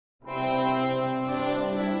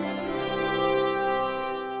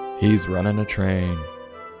He's running a train.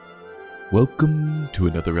 Welcome to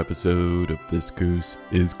another episode of This Goose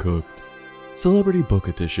is Cooked, Celebrity Book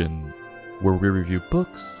Edition, where we review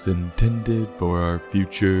books intended for our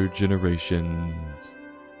future generations.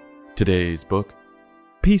 Today's book,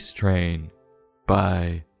 Peace Train,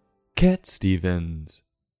 by Cat Stevens,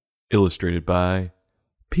 illustrated by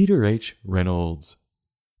Peter H. Reynolds,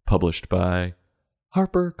 published by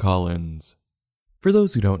HarperCollins. For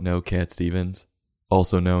those who don't know Cat Stevens,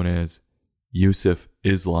 also known as Yusuf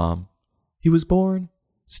Islam, he was born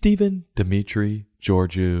Stephen Dimitri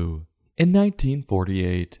Georgiou in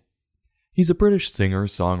 1948. He's a British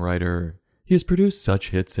singer-songwriter. He has produced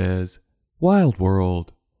such hits as Wild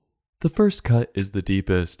World, The First Cut is the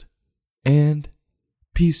Deepest, and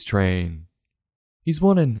Peace Train. He's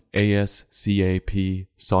won an ASCAP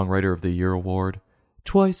Songwriter of the Year award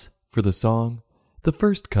twice for the song The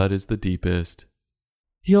First Cut is the Deepest.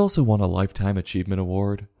 He also won a Lifetime Achievement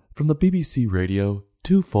Award from the BBC Radio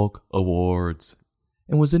 2 Folk Awards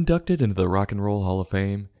and was inducted into the Rock and Roll Hall of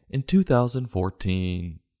Fame in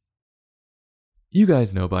 2014. You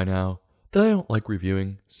guys know by now that I don't like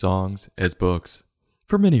reviewing songs as books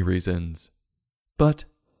for many reasons, but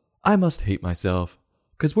I must hate myself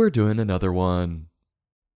because we're doing another one.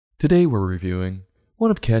 Today we're reviewing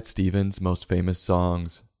one of Cat Stevens' most famous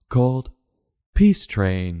songs called Peace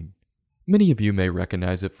Train. Many of you may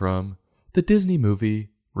recognize it from the Disney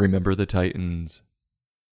movie Remember the Titans.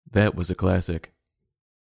 That was a classic.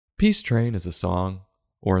 Peace Train is a song,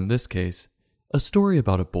 or in this case, a story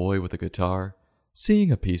about a boy with a guitar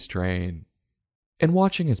seeing a peace train and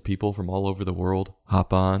watching as people from all over the world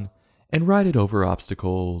hop on and ride it over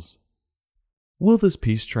obstacles. Will this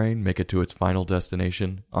peace train make it to its final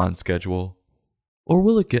destination on schedule, or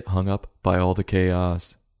will it get hung up by all the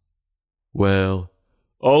chaos? Well,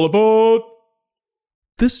 all aboard!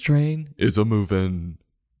 This train is a movin'.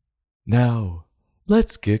 Now,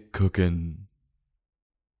 let's get cookin'.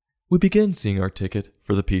 We begin seeing our ticket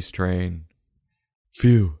for the peace train.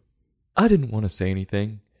 Phew, I didn't want to say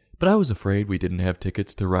anything, but I was afraid we didn't have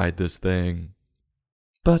tickets to ride this thing.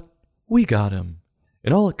 But we got 'em,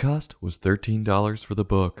 and all it cost was $13 for the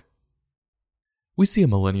book. We see a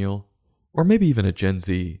millennial, or maybe even a Gen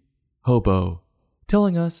Z, hobo,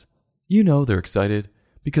 telling us, they're excited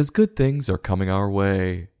because good things are coming our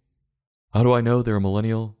way. How do I know they're a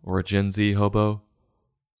millennial or a Gen Z hobo?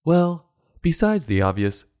 Well, besides the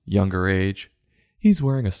obvious younger age, he's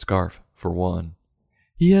wearing a scarf for one.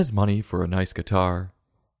 He has money for a nice guitar,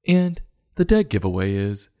 and the dead giveaway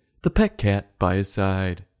is the pet cat by his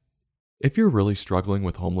side. If you're really struggling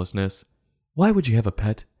with homelessness, why would you have a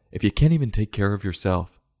pet if you can't even take care of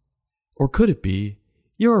yourself? Or could it be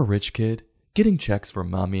you're a rich kid getting checks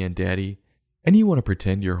from mommy and daddy, and you want to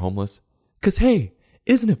pretend you're homeless? 'Cause hey,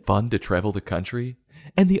 isn't it fun to travel the country,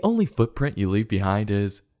 and the only footprint you leave behind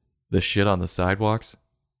is the shit on the sidewalks?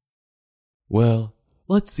 Well,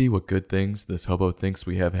 let's see what good things this hobo thinks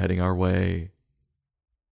we have heading our way.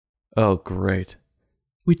 Oh, great.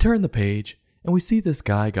 We turn the page, and we see this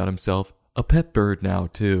guy got himself a pet bird now,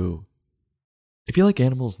 too. If you like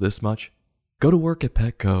animals this much, go to work at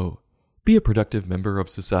Petco. Be a productive member of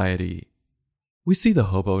society. We see the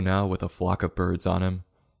hobo now with a flock of birds on him,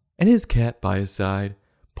 and his cat by his side,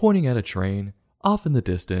 pointing at a train off in the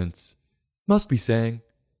distance. Must be saying,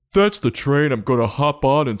 "That's the train I'm gonna hop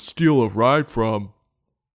on and steal a ride from."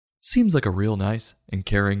 Seems like a real nice and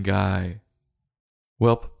caring guy.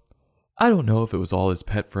 Welp, I don't know if it was all his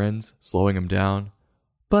pet friends slowing him down,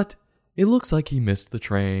 but it looks like he missed the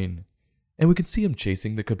train, and we can see him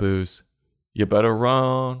chasing the caboose. You better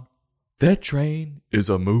run. That train is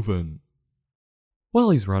a movin'.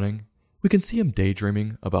 While he's running, we can see him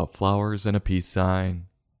daydreaming about flowers and a peace sign.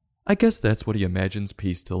 I guess that's what he imagines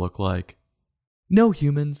peace to look like. No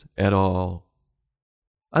humans at all.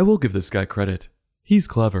 I will give this guy credit. He's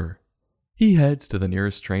clever. He heads to the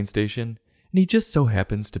nearest train station, and he just so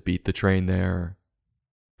happens to beat the train there.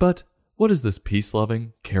 But what does this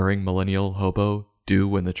peace-loving, caring millennial hobo do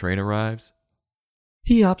when the train arrives?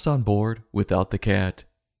 He hops on board without the cat.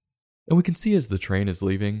 And we can see as the train is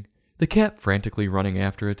leaving, the cat frantically running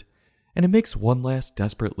after it, and it makes one last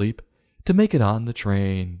desperate leap to make it on the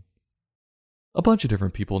train. A bunch of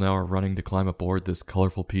different people now are running to climb aboard this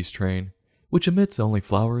colorful peace train, which emits only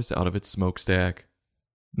flowers out of its smokestack.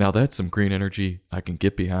 Now that's some green energy I can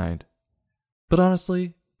get behind. But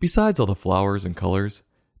honestly, besides all the flowers and colors,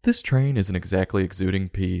 this train isn't exactly exuding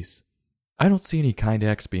peace. I don't see any kind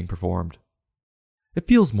acts being performed. It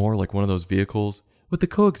feels more like one of those vehicles with the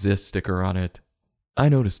coexist sticker on it. I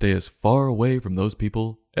know to stay as far away from those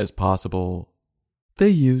people as possible. They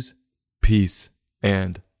use peace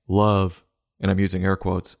and love, and I'm using air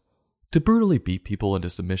quotes, to brutally beat people into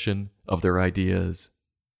submission of their ideas.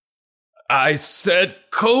 I said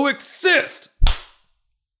coexist!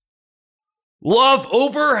 Love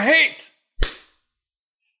over hate!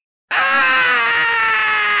 Ah!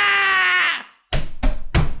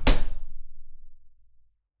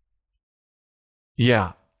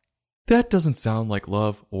 Yeah, that doesn't sound like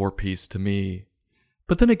love or peace to me.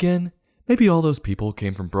 But then again, maybe all those people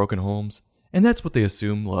came from broken homes, and that's what they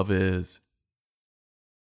assume love is.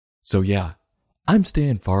 So yeah, I'm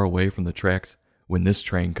staying far away from the tracks when this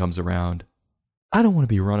train comes around. I don't want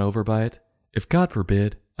to be run over by it, if God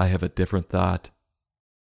forbid I have a different thought.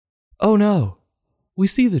 Oh no! We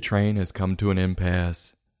see the train has come to an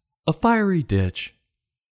impasse. A fiery ditch.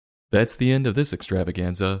 That's the end of this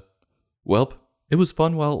extravaganza. Welp, it was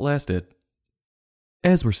fun while it lasted.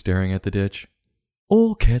 As we're staring at the ditch,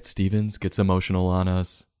 old Cat Stevens gets emotional on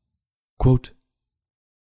us. Quote,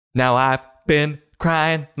 "Now I've been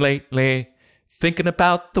crying lately, thinking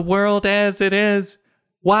about the world as it is.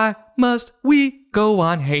 Why must we go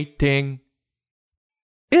on hating?"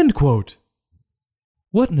 End quote.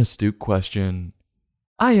 What an astute question.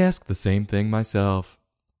 I ask the same thing myself.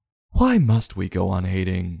 Why must we go on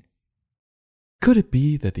hating? Could it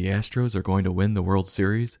be that the Astros are going to win the World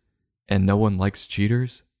Series and no one likes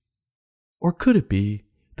cheaters? Or could it be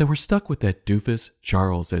that we're stuck with that doofus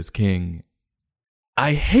Charles as king?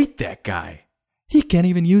 I hate that guy. He can't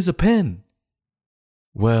even use a pen.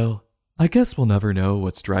 Well, I guess we'll never know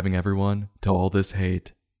what's driving everyone to all this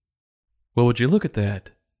hate. Well, would you look at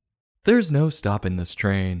that? There's no stopping this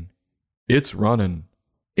train. It's running.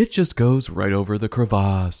 It just goes right over the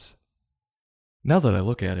crevasse. Now that I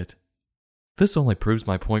look at it, this only proves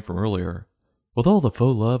my point from earlier. With all the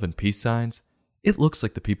faux love and peace signs, it looks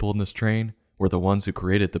like the people in this train were the ones who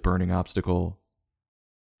created the burning obstacle.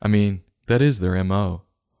 I mean, that is their MO.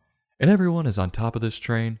 And everyone is on top of this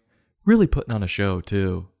train, really putting on a show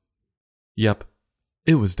too. Yep,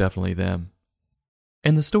 it was definitely them.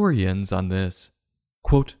 And the story ends on this.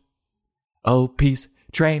 Quote, "Oh, peace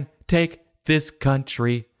train, take this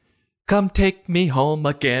country. Come take me home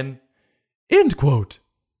again." End quote.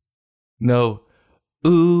 No,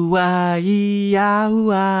 ooh-ah-ee-ah,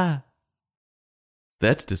 ooh-ah.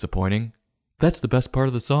 That's disappointing. That's the best part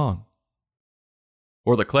of the song.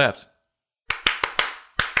 Or the claps.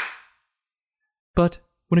 But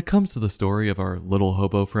when it comes to the story of our little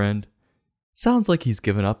hobo friend, sounds like he's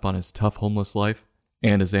given up on his tough homeless life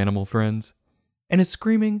and his animal friends, and is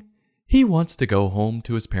screaming he wants to go home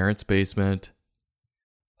to his parents' basement.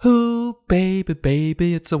 Ooh, baby,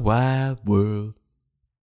 baby, it's a wide world.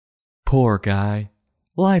 Poor guy.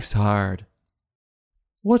 Life's hard.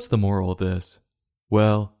 What's the moral of this?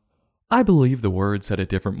 Well, I believe the words had a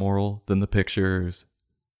different moral than the pictures.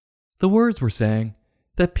 The words were saying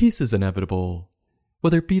that peace is inevitable,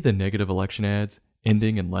 whether it be the negative election ads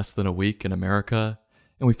ending in less than a week in America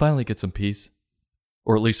and we finally get some peace,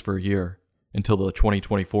 or at least for a year, until the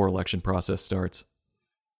 2024 election process starts.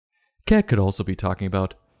 Cat could also be talking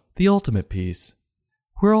about the ultimate peace.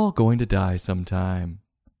 We're all going to die sometime.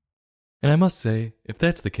 And I must say, if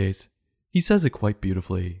that's the case, he says it quite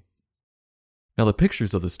beautifully. Now the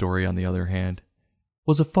pictures of the story, on the other hand,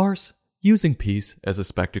 was a farce using peace as a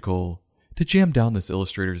spectacle to jam down this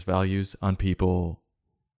illustrator's values on people.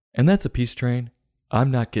 And that's a peace train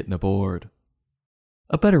I'm not getting aboard.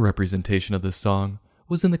 A better representation of this song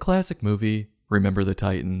was in the classic movie Remember the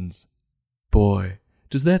Titans. Boy,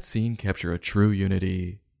 does that scene capture a true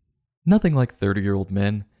unity. Nothing like 30-year-old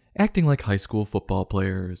men acting like high school football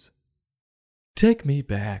players. Take me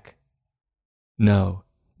back. No,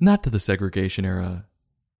 not to the segregation era.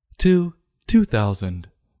 To 2000,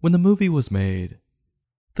 when the movie was made.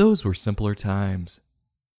 Those were simpler times.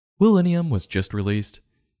 Millennium was just released,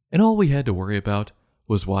 and all we had to worry about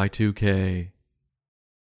was Y2K.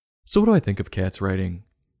 So what do I think of Cat's writing?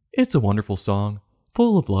 It's a wonderful song,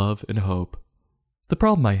 full of love and hope. The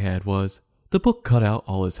problem I had was, the book cut out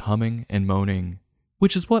all his humming and moaning,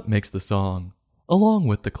 which is what makes the song, along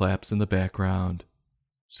with the claps in the background.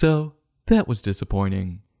 So, that was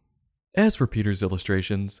disappointing. As for Peter's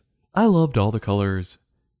illustrations, I loved all the colors,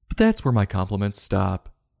 but that's where my compliments stop.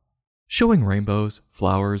 Showing rainbows,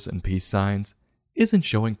 flowers, and peace signs isn't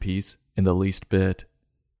showing peace in the least bit.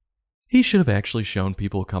 He should have actually shown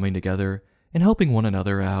people coming together and helping one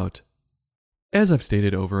another out. As I've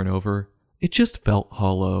stated over and over, it just felt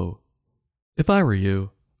hollow. If I were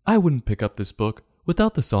you, I wouldn't pick up this book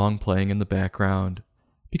without the song playing in the background,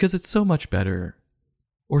 because it's so much better.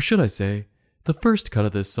 Or should I say, the first cut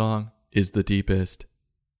of this song is the deepest.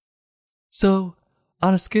 So,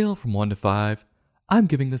 on a scale from 1 to 5, I'm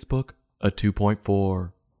giving this book a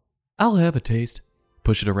 2.4. I'll have a taste,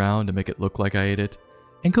 push it around to make it look like I ate it,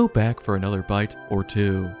 and go back for another bite or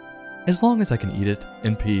two, as long as I can eat it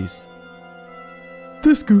in peace.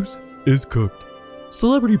 This Goose is Cooked,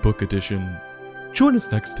 Celebrity Book Edition. Join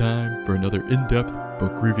us next time for another in-depth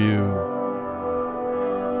book review.